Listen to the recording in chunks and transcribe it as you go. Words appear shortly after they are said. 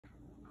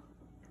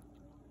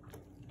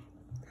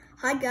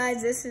Hi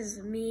guys, this is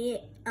me.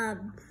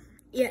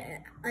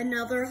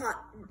 Another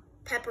hot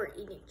pepper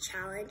eating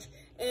challenge,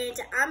 and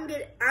I'm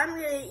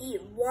gonna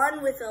eat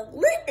one with a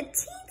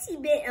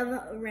teensy bit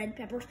of red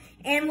peppers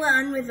and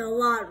one with a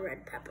lot of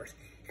red peppers.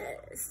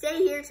 Stay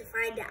here to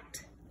find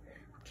out.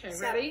 Okay,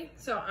 ready?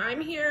 So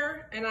I'm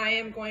here, and I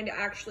am going to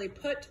actually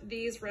put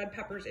these red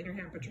peppers in your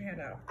hand. Put your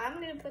hand out. I'm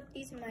gonna put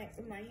these in my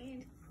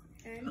hand.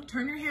 And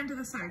Turn your hand to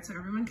the side so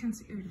everyone can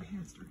see. Oh, your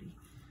hand's dirty.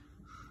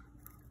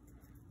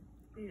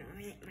 no,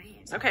 my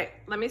hands. Okay,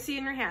 let me see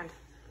in your hand.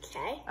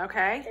 Okay.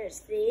 Okay.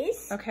 There's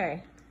these.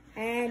 Okay.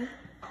 And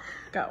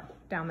Go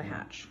down the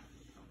hatch.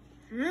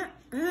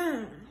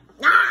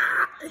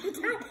 Ah! It's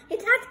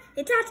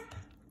hot.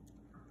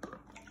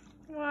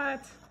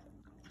 What?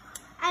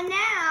 And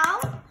now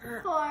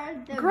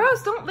for the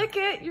Gross! Don't lick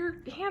it. Your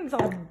hand's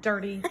all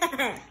dirty.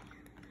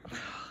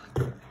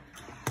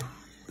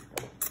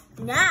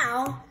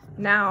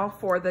 Now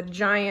for the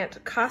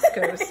giant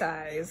Costco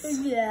size.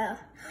 Yeah.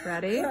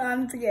 Ready?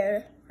 I'm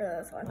scared for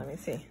this one. Let me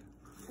see.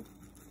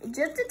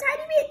 Just a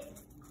tiny bit.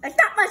 Like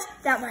that much.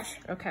 That much.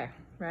 Okay.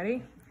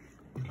 Ready?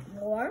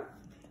 More.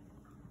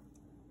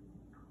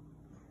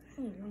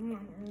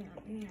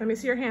 Let me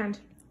see your hand.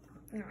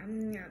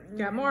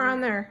 Got more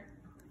on there.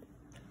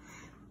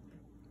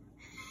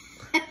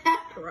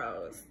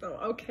 Gross. Though.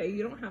 Okay,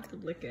 you don't have to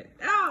lick it.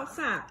 Oh,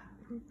 stop.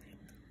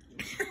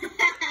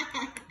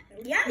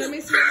 Yeah. Let me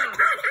see your mouth.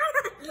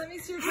 Let me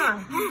see your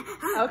tongue.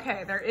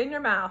 Okay, they're in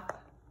your mouth.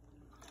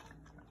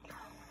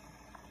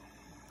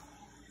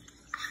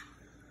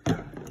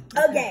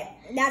 Okay,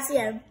 that's the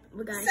end.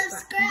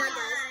 Subscribe. Bye,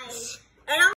 guys. And